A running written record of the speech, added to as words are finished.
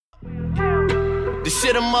This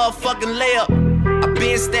shit a motherfucking layup. I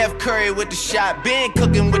been Steph Curry with the shot, been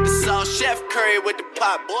cooking with the sauce, Chef Curry with the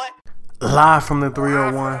pot, boy. Live from the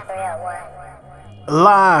 301.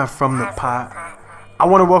 Live from the pot. I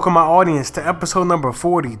want to welcome my audience to episode number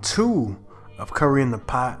 42 of Curry in the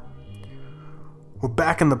Pot. We're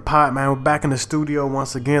back in the pot, man. We're back in the studio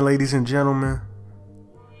once again, ladies and gentlemen.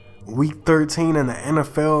 Week 13 in the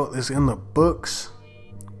NFL is in the books.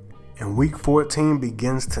 And week 14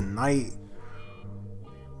 begins tonight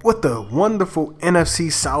with the wonderful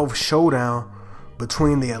NFC South showdown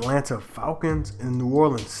between the Atlanta Falcons and New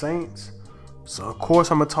Orleans Saints. So, of course,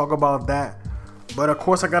 I'm going to talk about that. But, of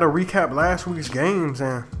course, I got to recap last week's games.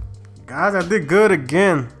 And, guys, I did good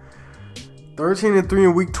again. 13-3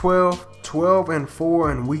 in week 12,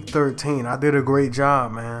 12-4 in week 13. I did a great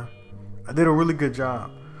job, man. I did a really good job.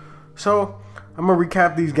 So, I'm going to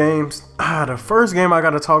recap these games. The first game I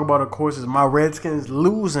got to talk about, of course, is my Redskins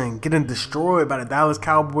losing, getting destroyed by the Dallas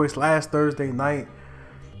Cowboys last Thursday night.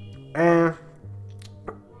 And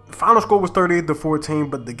the final score was 38-14,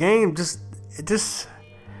 but the game just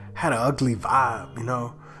had an ugly vibe, you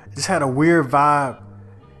know. It just had a weird vibe.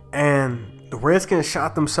 And the Redskins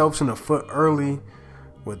shot themselves in the foot early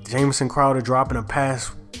with Jamison Crowder dropping a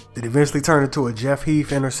pass that eventually turned into a Jeff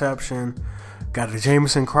Heath interception. Got a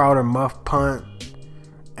Jamison Crowder muff punt.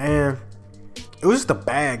 And it was just a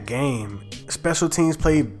bad game. Special teams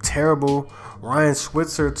played terrible. Ryan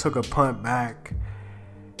Switzer took a punt back.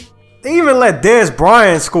 They even let Dez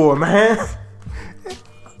Bryant score, man.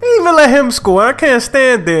 They even let him score. I can't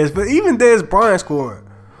stand Dez, but even Dez Bryant scored.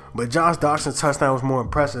 But Josh Doxson's touchdown was more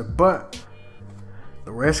impressive. But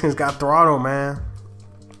the Redskins got throttled, man.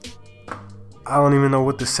 I don't even know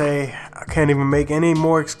what to say. I can't even make any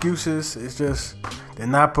more excuses. It's just they're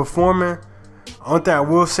not performing. Only thing I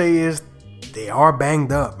will say is they are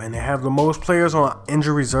banged up, and they have the most players on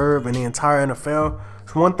injury reserve in the entire NFL.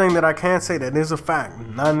 It's one thing that I can say that is a fact,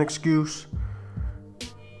 not an excuse.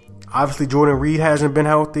 Obviously, Jordan Reed hasn't been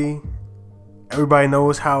healthy. Everybody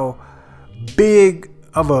knows how big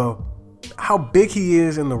he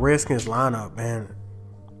is in the Redskins lineup, man.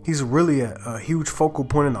 He's really a huge focal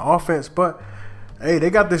point in the offense. But hey, they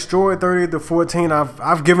got destroyed 38-14.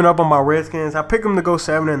 I've given up on my Redskins. I picked them to go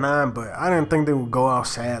 7-9, but I didn't think they would go out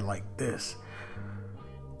sad like this.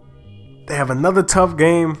 They have another tough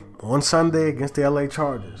game on Sunday against the LA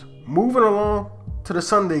Chargers. Moving along to the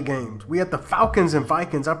Sunday games, we had the Falcons and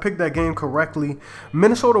Vikings. I picked that game correctly.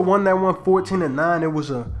 Minnesota won that one 14-9. It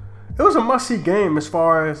was a must-see game as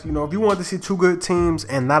far as, you know, if you want to see two good teams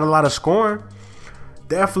and not a lot of scoring,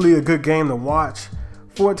 definitely a good game to watch.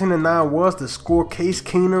 14-9 was the score. Case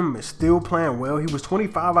Keenum is still playing well. He was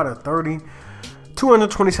 25 out of 30,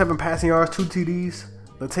 227 passing yards, 2 TDs.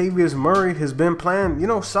 Latavius Murray has been playing, you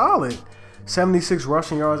know, solid. 76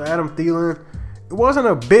 rushing yards. Adam Thielen. It wasn't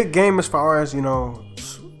a big game as far as, you know,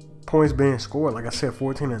 points being scored. Like I said,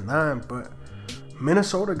 14-9, but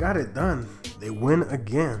Minnesota got it done. They win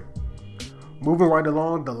again. Moving right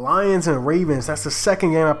along, the Lions and Ravens. That's the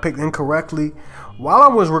second game I picked incorrectly. While I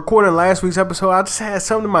was recording last week's episode, I just had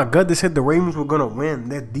something in my gut that said the Ravens were going to win.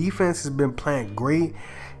 Their defense has been playing great.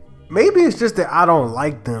 Maybe it's just that I don't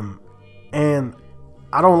like them. And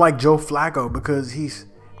I don't like Joe Flacco because he's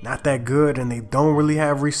not that good and they don't really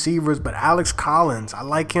have receivers. But Alex Collins, I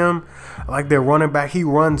like him. I like their running back. He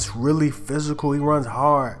runs really physical. He runs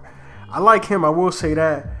hard. I like him, I will say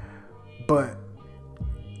that. But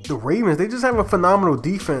the Ravens, they just have a phenomenal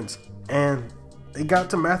defense. And they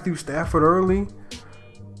got to Matthew Stafford early.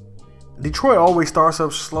 Detroit always starts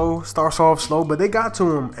off slow, but they got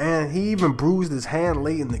to him. And he even bruised his hand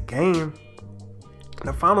late in the game.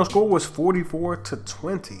 The final score was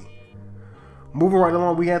 44-20. Moving right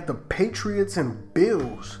along, we had the Patriots and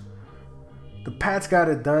Bills. The Pats got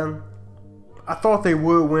it done. I thought they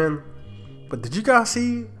would win. But did you guys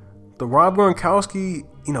see the Rob Gronkowski,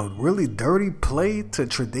 you know, really dirty play to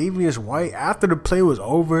Tre'Davious White? After the play was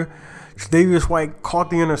over, Tre'Davious White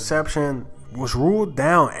caught the interception, was ruled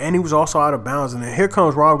down, and he was also out of bounds. And then here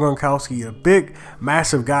comes Rob Gronkowski, a big,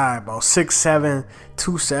 massive guy, about 6'7",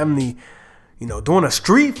 270, you know, doing a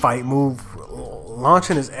street fight move,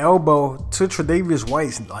 launching his elbow to Tre'Davious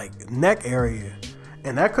White's like neck area.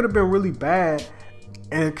 And that could have been really bad.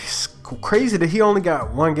 And it's crazy that he only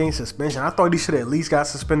got 1 game suspension. I thought he should have at least got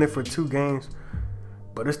suspended for 2 games.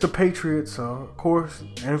 But it's the Patriots, so of course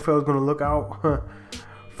NFL is going to look out.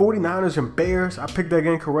 49ers and Bears. I picked that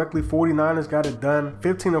game correctly. 49ers got it done.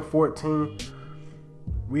 15-14.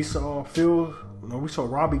 We saw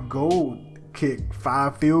Robbie Gould kick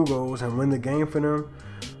 5 field goals and win the game for them.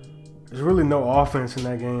 There's really no offense in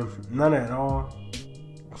that game. None at all.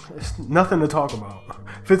 It's nothing to talk about.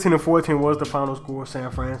 15-14 was the final score.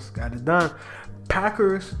 San Fran got it done.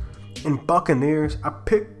 Packers and Buccaneers. I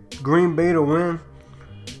picked Green Bay to win,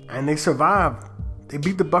 and they survived. They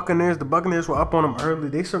beat the Buccaneers. The Buccaneers were up on them early.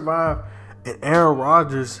 They survived, and Aaron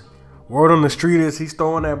Rodgers, word on the street is he's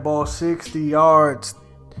throwing that ball 60 yards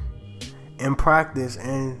in practice,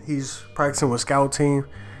 and he's practicing with scout team.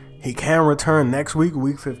 He can return next week,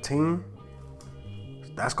 week 15.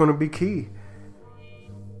 That's going to be key.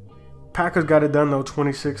 Packers got it done though,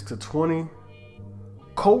 26-20.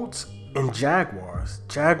 Colts and Jaguars.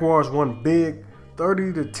 Jaguars won big,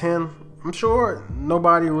 30-10. I'm sure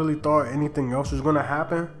nobody really thought anything else was going to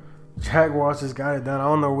happen. Jaguars just got it done. I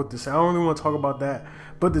don't know what to say. I don't really want to talk about that.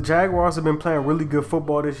 But the Jaguars have been playing really good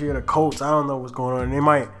football this year. The Colts, I don't know what's going on. They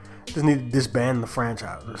might just need to disband the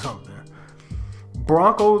franchise or something.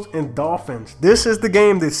 Broncos and Dolphins. This is the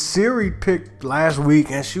game that Siri picked last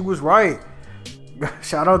week, and she was right.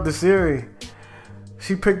 Shout out to Siri.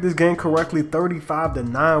 She picked this game correctly.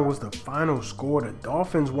 35-9 was the final score. The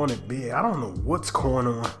Dolphins won it big. I don't know what's going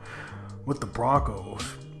on with the Broncos.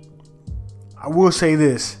 I will say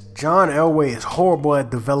this. John Elway is horrible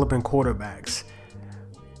at developing quarterbacks.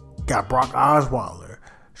 Got Brock Osweiler,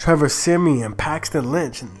 Trevor Siemian, Paxton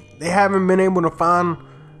Lynch, and they haven't been able to find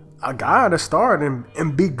a guy to start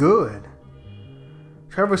and be good.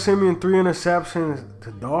 Trevor Siemian, 3 interceptions.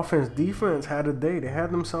 The Dolphins defense had a day. They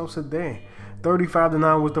had themselves a day.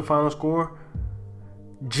 35-9 was the final score.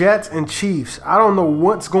 Jets and Chiefs. I don't know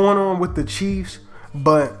what's going on with the Chiefs,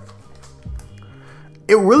 but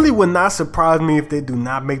it really would not surprise me if they do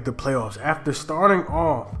not make the playoffs. After starting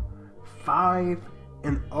off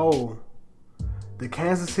 5-0, the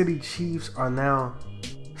Kansas City Chiefs are now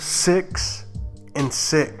 6-6.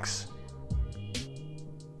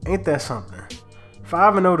 Ain't that something?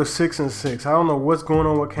 5-0 to 6-6. I don't know what's going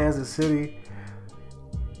on with Kansas City.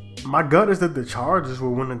 My gut is that the Chargers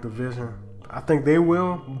will win the division. I think they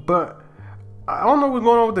will, but I don't know what's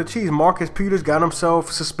going on with the Chiefs. Marcus Peters got himself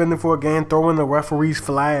suspended for a game, throwing the referee's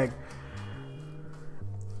flag.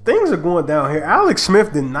 Things are going down here. Alex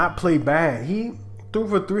Smith did not play bad. He threw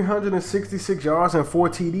for 366 yards and 4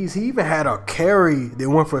 TDs. He even had a carry that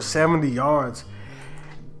went for 70 yards.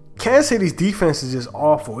 Kansas City's defense is just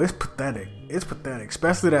awful. It's pathetic. It's pathetic,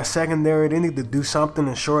 especially that secondary. They need to do something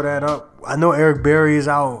and shore that up. I know Eric Berry is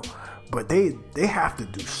out, but they have to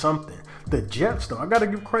do something. The Jets, though, I got to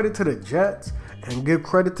give credit to the Jets and give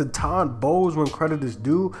credit to Todd Bowles when credit is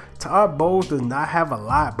due. Todd Bowles does not have a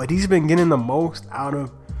lot, but he's been getting the most out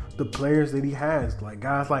of the players that he has, like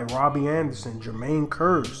guys like Robbie Anderson, Jermaine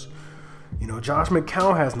Kearse. You know, Josh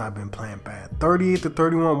McCown has not been playing bad.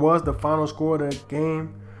 38-31 was the final score of the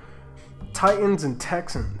game. Titans and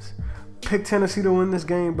Texans. Picked Tennessee to win this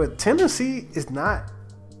game, but Tennessee is not,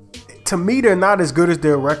 to me, they're not as good as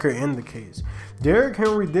their record indicates. Derrick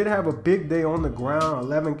Henry did have a big day on the ground,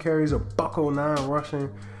 11 carries, a $109 rushing.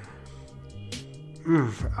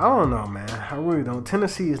 I don't know, man. I really don't.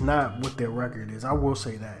 Tennessee is not what their record is. I will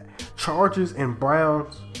say that. Chargers and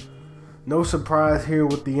Browns. No surprise here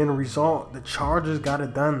with the end result. The Chargers got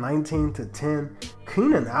it done 19-10.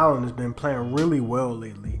 Keenan Allen has been playing really well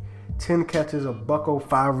lately. 10 catches, a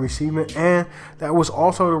 $105 receiving, and that was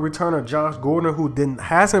also the return of Josh Gordon, who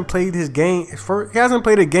hasn't played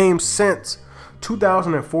a game since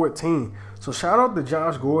 2014. So shout out to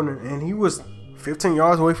Josh Gordon, and he was 15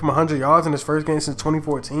 yards away from 100 yards in his first game since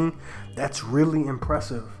 2014. That's really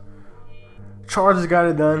impressive. Chargers got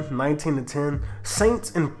it done 19-10.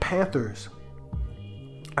 Saints and Panthers.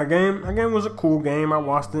 Our game was a cool game. I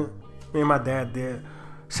watched it. Me and my dad did.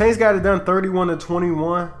 Saints got it done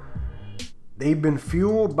 31-21. They've been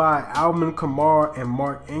fueled by Alvin Kamara and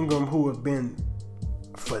Mark Ingram, who have been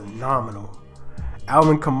phenomenal.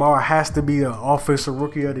 Alvin Kamara has to be the Offensive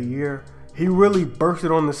Rookie of the Year. He really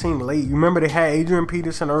bursted on the scene late. You remember they had Adrian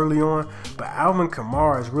Peterson early on, but Alvin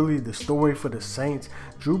Kamara is really the story for the Saints.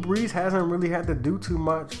 Drew Brees hasn't really had to do too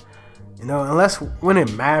much, you know, unless when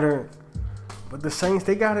it mattered. But the Saints,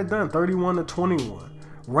 they got it done 31-21.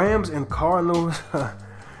 Rams and Cardinals.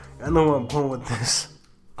 I know where I'm going with this.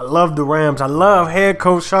 I love the Rams. I love head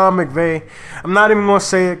coach Sean McVay. I'm not even going to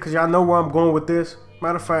say it because y'all know where I'm going with this.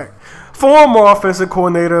 Matter of fact, former offensive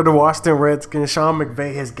coordinator of the Washington Redskins, Sean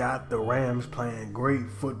McVay, has got the Rams playing great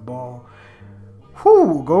football.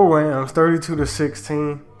 Whoo, go Rams.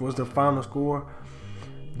 32-16 was the final score.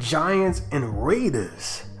 Giants and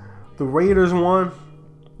Raiders. The Raiders won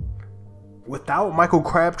without Michael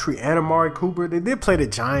Crabtree and Amari Cooper. They did play the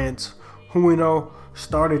Giants, who we know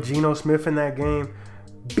started Geno Smith in that game.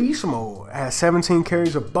 Beast Mode had 17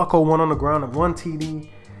 carries, a $101 on the ground, and 1 TD.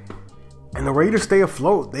 And the Raiders stay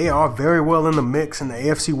afloat. They are very well in the mix in the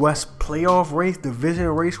AFC West playoff race, division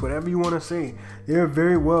race, whatever you want to say. They're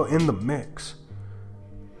very well in the mix.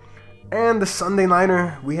 And the Sunday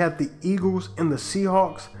nighter, we had the Eagles and the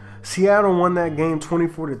Seahawks. Seattle won that game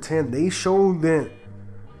 24-10. They showed that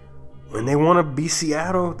when they want to be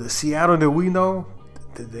Seattle, the Seattle that we know,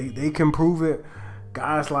 they can prove it.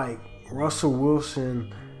 Guys like Russell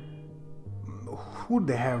Wilson, who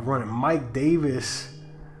they have running? Mike Davis.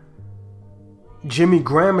 Jimmy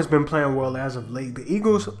Graham has been playing well as of late. The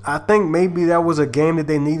Eagles, I think maybe that was a game that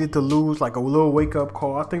they needed to lose, like a little wake-up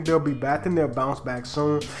call. I think they'll be back and they'll bounce back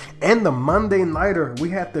soon. And the Monday nighter, we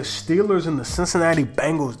had the Steelers and the Cincinnati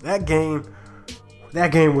Bengals. That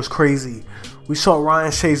game was crazy. We saw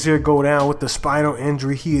Ryan Shazier go down with the spinal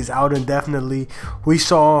injury. He is out indefinitely. We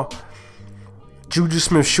saw Juju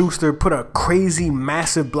Smith-Schuster put a crazy,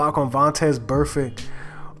 massive block on Vontaze Burfict.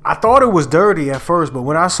 I thought it was dirty at first, but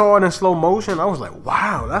when I saw it in slow motion, I was like,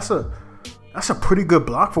 wow, that's a pretty good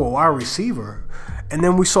block for a wide receiver. And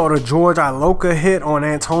then we saw the George Iloka hit on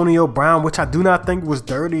Antonio Brown, which I do not think was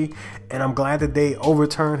dirty. And I'm glad that they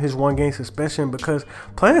overturned his one-game suspension because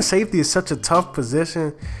playing safety is such a tough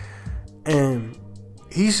position. And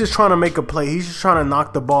he's just trying to make a play. He's just trying to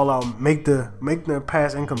knock the ball out, make the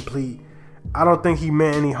pass incomplete. I don't think he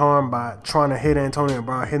meant any harm by trying to hit Antonio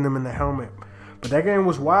Brown, hitting him in the helmet. But that game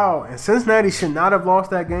was wild, and Cincinnati should not have lost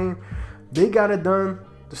that game. They got it done.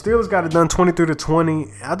 The Steelers got it done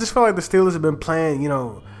 23-20. I just feel like the Steelers have been playing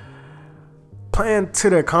to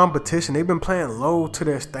their competition. They've been playing low to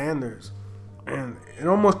their standards. And it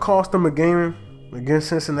almost cost them a game against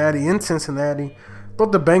Cincinnati in Cincinnati. I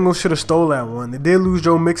thought the Bengals should have stole that one. They did lose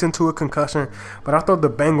Joe Mixon to a concussion, but I thought the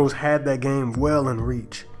Bengals had that game well in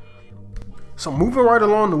reach. So moving right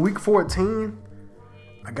along to Week 14,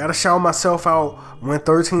 I gotta shout myself out. Went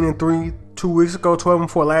 13-3 2 weeks ago,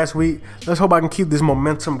 12-4 last week. Let's hope I can keep this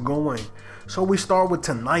momentum going. So we start with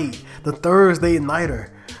tonight, the Thursday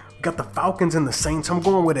nighter. We got the Falcons and the Saints. I'm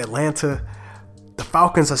going with Atlanta. The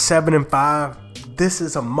Falcons are 7-5. This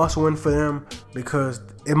is a must-win for them because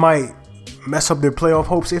it might mess up their playoff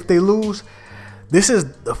hopes if they lose. This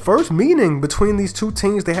is the first meeting between these two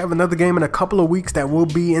teams. They have another game in a couple of weeks that will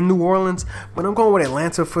be in New Orleans. But I'm going with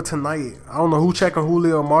Atlanta for tonight. I don't know who checking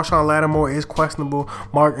Julio. Marshawn Lattimore is questionable.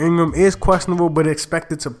 Mark Ingram is questionable but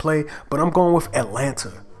expected to play. But I'm going with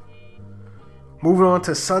Atlanta. Moving on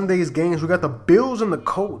to Sunday's games. We got the Bills and the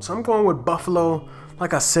Colts. I'm going with Buffalo.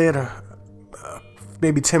 Like I said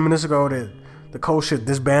maybe 10 minutes ago that the Colts should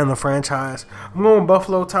disband the franchise. I'm going with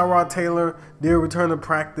Buffalo. Tyrod Taylor, their return to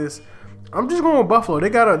practice. I'm just going with Buffalo.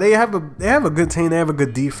 They have a good team. They have a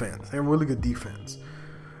good defense. They have a really good defense.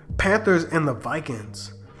 Panthers and the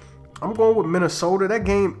Vikings. I'm going with Minnesota. That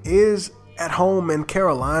game is at home in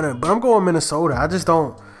Carolina, but I'm going Minnesota. I just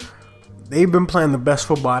don't. They've been playing the best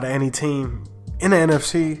football out of any team in the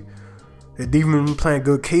NFC. They've even been playing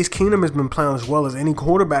good. Case Keenum has been playing as well as any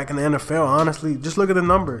quarterback in the NFL. Honestly, just look at the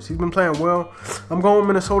numbers. He's been playing well. I'm going with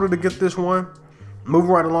Minnesota to get this one.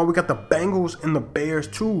 Moving right along, we got the Bengals and the Bears,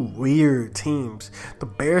 two weird teams. The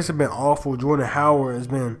Bears have been awful. Jordan Howard has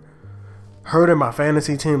been hurting my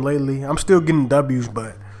fantasy team lately. I'm still getting W's,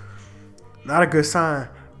 but not a good sign.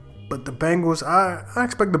 But the Bengals, I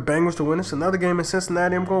expect the Bengals to win. It's another game in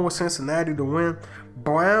Cincinnati. I'm going with Cincinnati to win.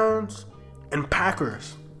 Browns and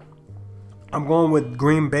Packers. I'm going with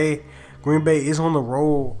Green Bay. Green Bay is on the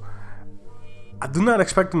road. I do not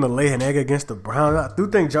expect them to lay an egg against the Browns. I do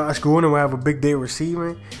think Josh Gordon will have a big day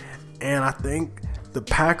receiving. And I think the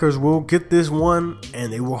Packers will get this one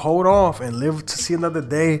and they will hold off and live to see another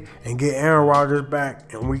day and get Aaron Rodgers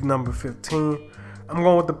back in week number 15. I'm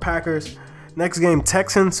going with the Packers. Next game,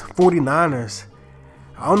 Texans, 49ers.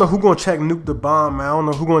 I don't know who's going to check Nuke the Bomb, man. I don't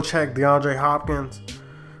know who's going to check DeAndre Hopkins.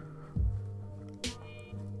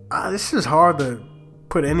 This is hard to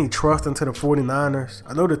put any trust into the 49ers.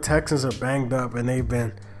 I know the Texans are banged up and they've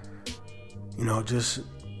been, just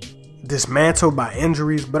dismantled by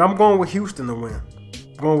injuries, but I'm going with Houston to win.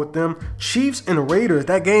 I'm going with them. Chiefs and Raiders.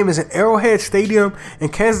 That game is in Arrowhead Stadium in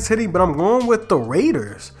Kansas City, but I'm going with the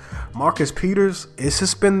Raiders. Marcus Peters is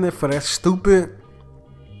suspended for that stupid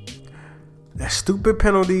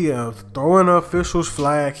penalty of throwing an official's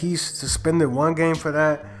flag. He's suspended one game for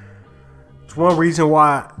that. It's one reason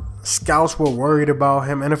why scouts were worried about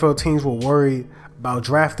him. NFL teams were worried about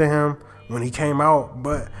drafting him when he came out.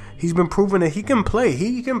 But he's been proving that he can play.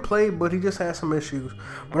 He can play, but he just has some issues.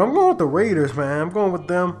 But I'm going with the Raiders, man. I'm going with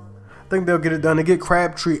them. I think they'll get it done. They get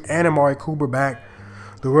Crabtree and Amari Cooper back.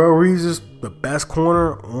 Darrelle Reeves is the best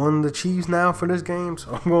corner on the Chiefs now for this game.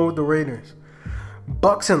 So I'm going with the Raiders.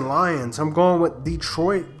 Bucks and Lions. I'm going with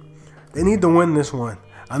Detroit. They need to win this one.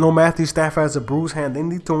 I know Matthew Stafford has a bruised hand. They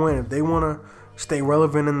need to win. If they want to stay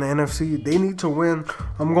relevant in the NFC, they need to win.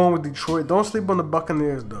 I'm going with Detroit. Don't sleep on the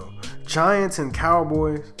Buccaneers, though. Giants and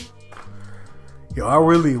Cowboys. Yo, I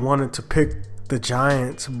really wanted to pick the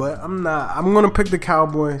Giants, but I'm not. I'm going to pick the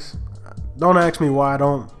Cowboys. Don't ask me why I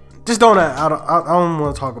don't. Just don't. I don't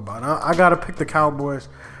want to talk about it. I got to pick the Cowboys.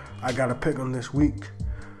 I got to pick them this week.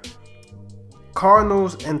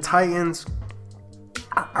 Cardinals and Titans.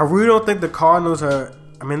 I really don't think the Cardinals are.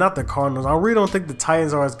 I mean, not the Cardinals. I really don't think the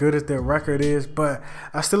Titans are as good as their record is, but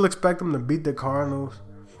I still expect them to beat the Cardinals.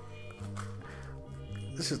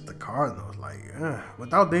 This is the Cardinals.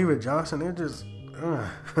 Without David Johnson, they're just.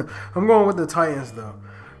 I'm going with the Titans, though.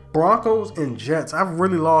 Broncos and Jets. I've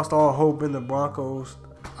really lost all hope in the Broncos.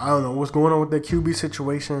 I don't know what's going on with their QB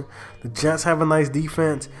situation. The Jets have a nice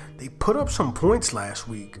defense. They put up some points last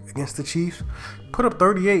week against the Chiefs. Put up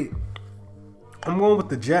 38. I'm going with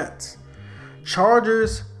the Jets.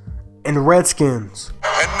 Chargers and Redskins.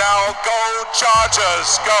 And now go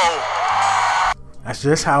Chargers, go. That's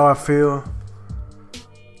just how I feel.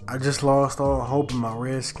 I just lost all hope in my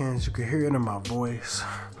Redskins. You can hear it in my voice.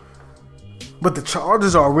 But the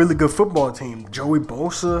Chargers are a really good football team. Joey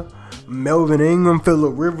Bosa, Melvin Ingram,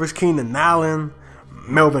 Phillip Rivers, Keenan Allen,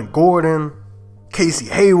 Melvin Gordon, Casey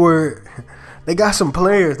Hayward. They got some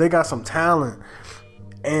players. They got some talent.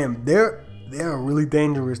 And they're a really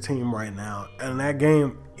dangerous team right now. And that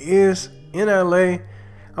game is in LA.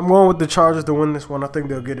 I'm going with the Chargers to win this one. I think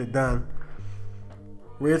they'll get it done.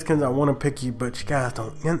 Redskins, I want to pick you, but you guys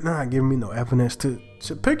you're not giving me no evidence to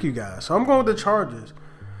pick you guys. So I'm going with the Chargers.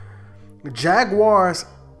 Jaguars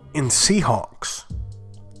and Seahawks.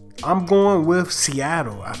 I'm going with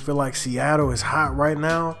Seattle. I feel like Seattle is hot right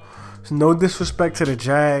now. So no disrespect to the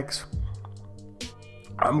Jags.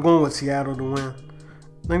 I'm going with Seattle to win.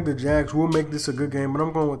 I think the Jags will make this a good game, but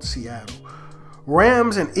I'm going with Seattle.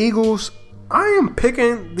 Rams and Eagles. I am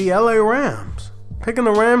picking the LA Rams. Picking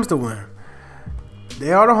the Rams to win.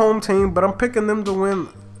 They are the home team, but I'm picking them to win.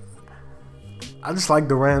 I just like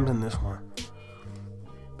the Rams in this one.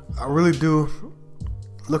 I really do.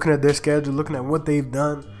 Looking at their schedule, looking at what they've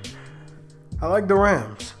done, I like the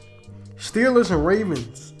Rams. Steelers and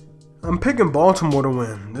Ravens. I'm picking Baltimore to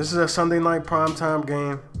win. This is a Sunday night primetime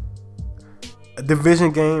game. A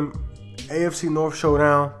division game. AFC North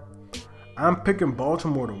showdown. I'm picking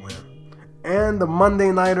Baltimore to win. And the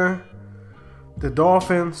Monday nighter, the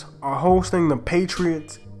Dolphins are hosting the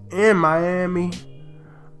Patriots in Miami.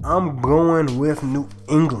 I'm going with New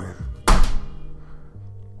England.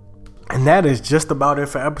 And that is just about it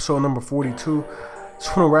for episode number 42.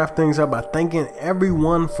 Just want to wrap things up by thanking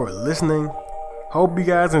everyone for listening. Hope you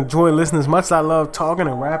guys enjoy listening as much as I love talking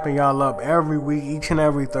and wrapping y'all up every week, each and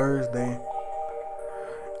every Thursday.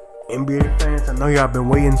 NBA fans, I know y'all been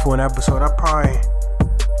waiting for an episode. I probably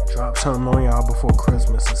drop something on y'all before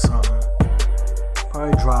Christmas or something.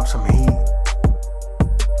 Probably drop some heat.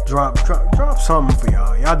 Drop something for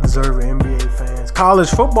y'all. Y'all deserve it, NBA fans. College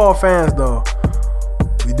football fans, though.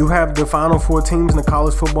 We do have the final four teams in the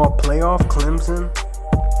college football playoff. Clemson,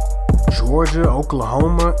 Georgia,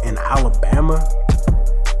 Oklahoma, and Alabama.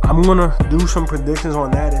 I'm going to do some predictions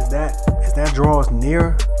on that. As that draws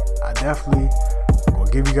near, I definitely will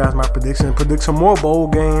give you guys my predictions and predict some more bowl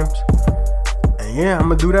games. And yeah, I'm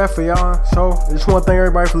going to do that for y'all. So I just want to thank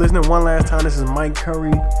everybody for listening one last time. This is Mike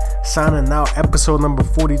Curry signing out. Episode number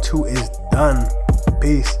 42 is done.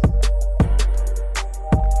 Peace.